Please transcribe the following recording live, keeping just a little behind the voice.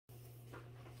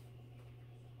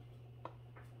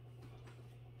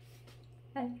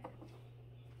Hi.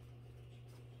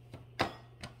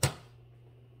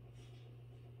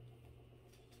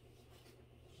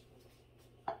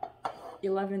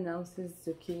 11 ounces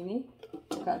zucchini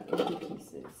cut into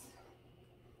pieces.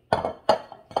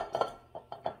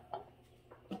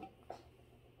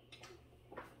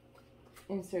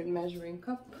 Insert measuring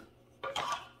cup.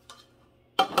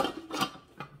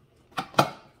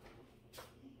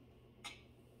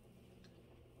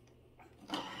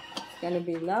 It's gonna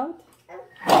be loud.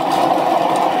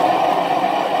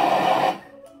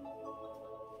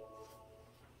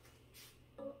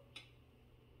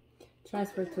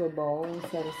 Transfer to a bowl and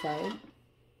set aside.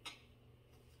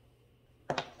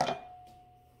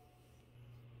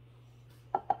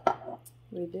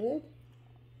 We did.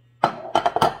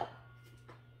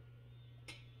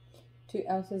 2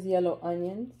 ounces yellow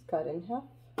onions cut in half.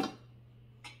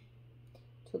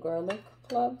 2 garlic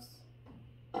cloves.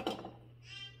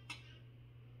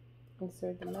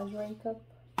 Insert the measuring cup.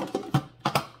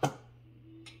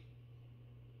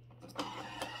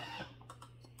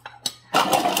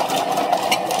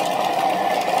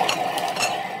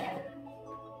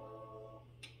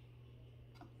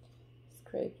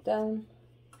 Scrape down.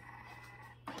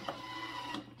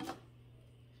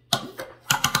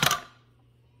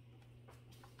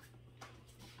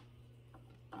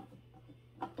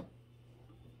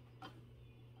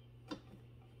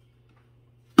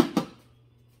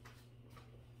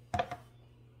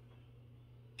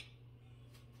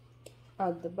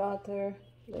 Add the butter.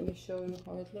 Let me show you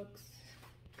how it looks.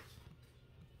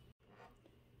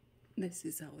 This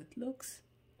is how it looks.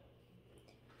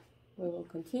 We will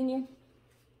continue.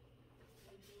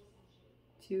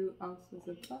 2 ounces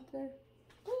of butter.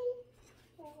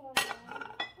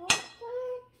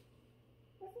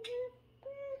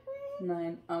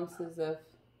 9 ounces of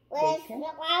bacon.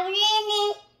 1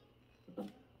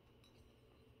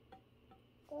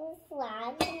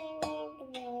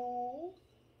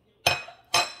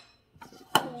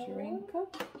 measuring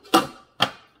cup.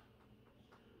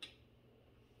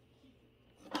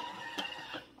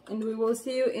 And we will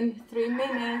see you in 3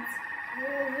 minutes.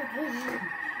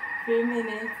 3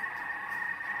 minutes.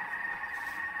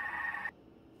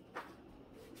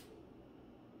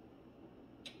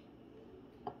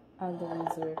 Add the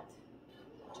reserved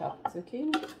chopped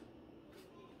zucchini.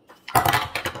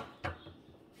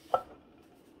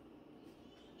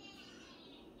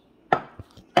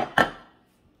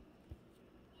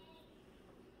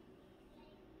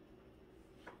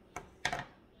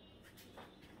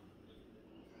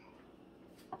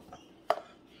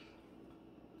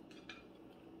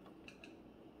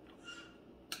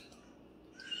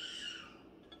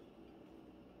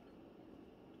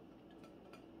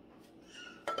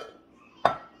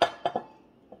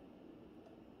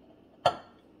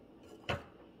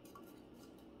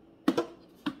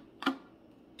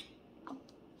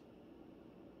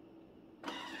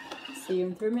 See you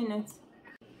in 3 minutes.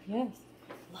 Yes.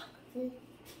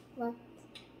 What?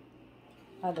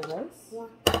 Add the rice. Yeah.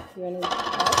 You want to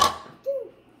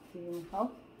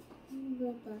help? Do you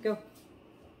want help? Go.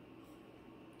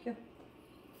 Go.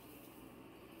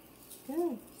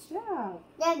 Good job.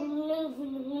 Yes.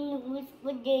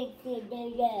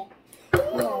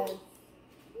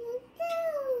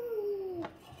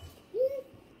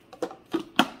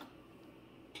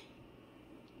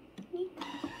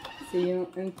 See you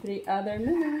in 3 other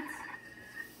minutes.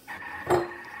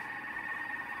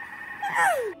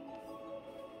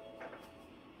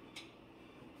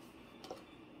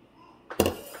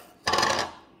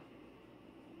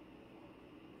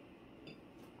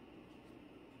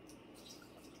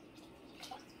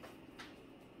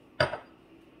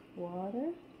 Water.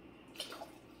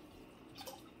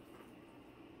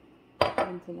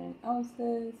 29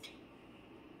 ounces.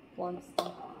 1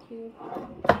 stock cube.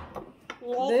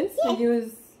 This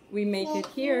we make it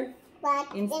here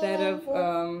instead of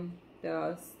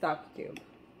the stock cube.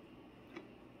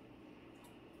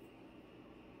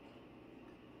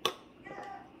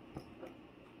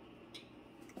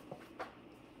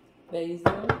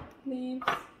 Basil leaves.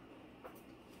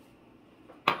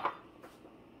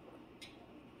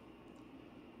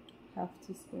 Half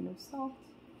teaspoon of salt.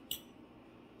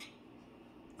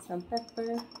 Some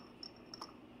pepper.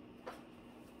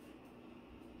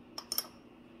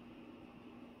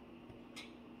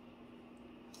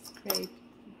 Scrape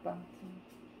butter.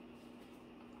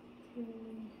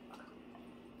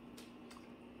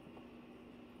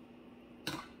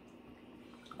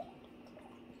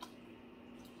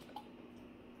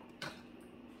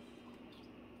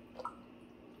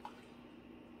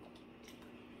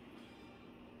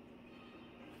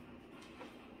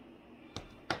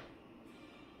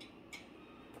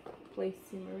 place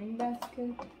simmering basket.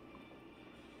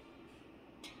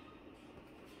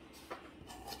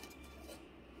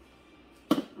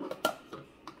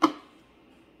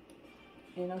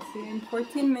 And I'll see you in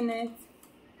 14 minutes.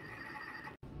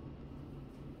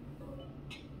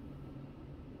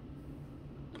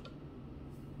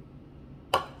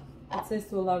 It says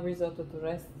to allow risotto to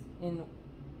rest in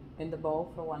the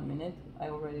bowl for 1 minute. I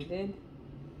already did.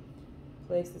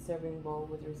 Place the serving bowl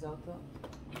with risotto.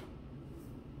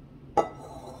 This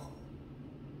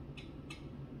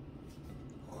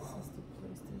is to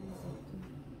place the risotto.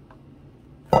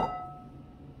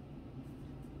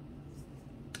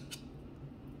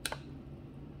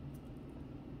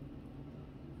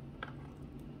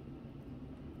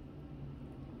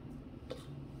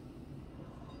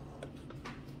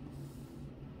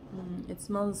 It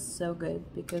smells so good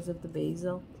because of the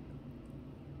basil.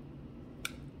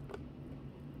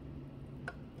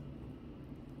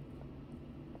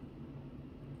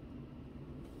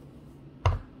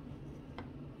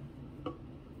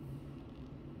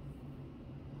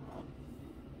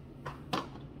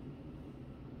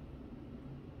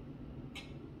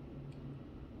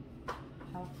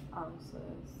 Half ounce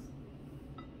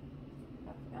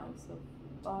of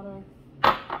butter.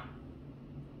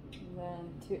 Then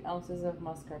 2 ounces of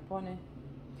mascarpone.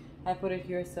 I put it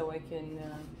here so I can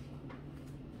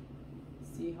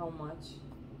see how much.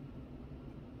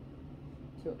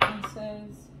 2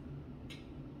 ounces.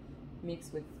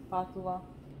 Mix with spatula.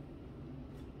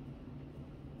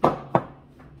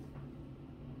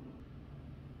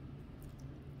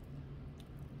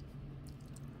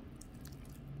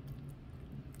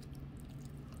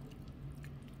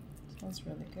 Smells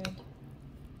really good.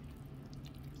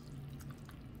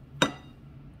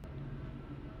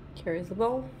 Here's the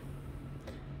bowl,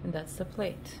 and that's the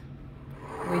plate.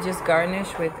 We just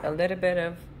garnish with a little bit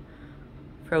of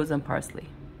frozen parsley.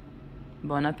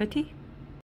 Bon appetit!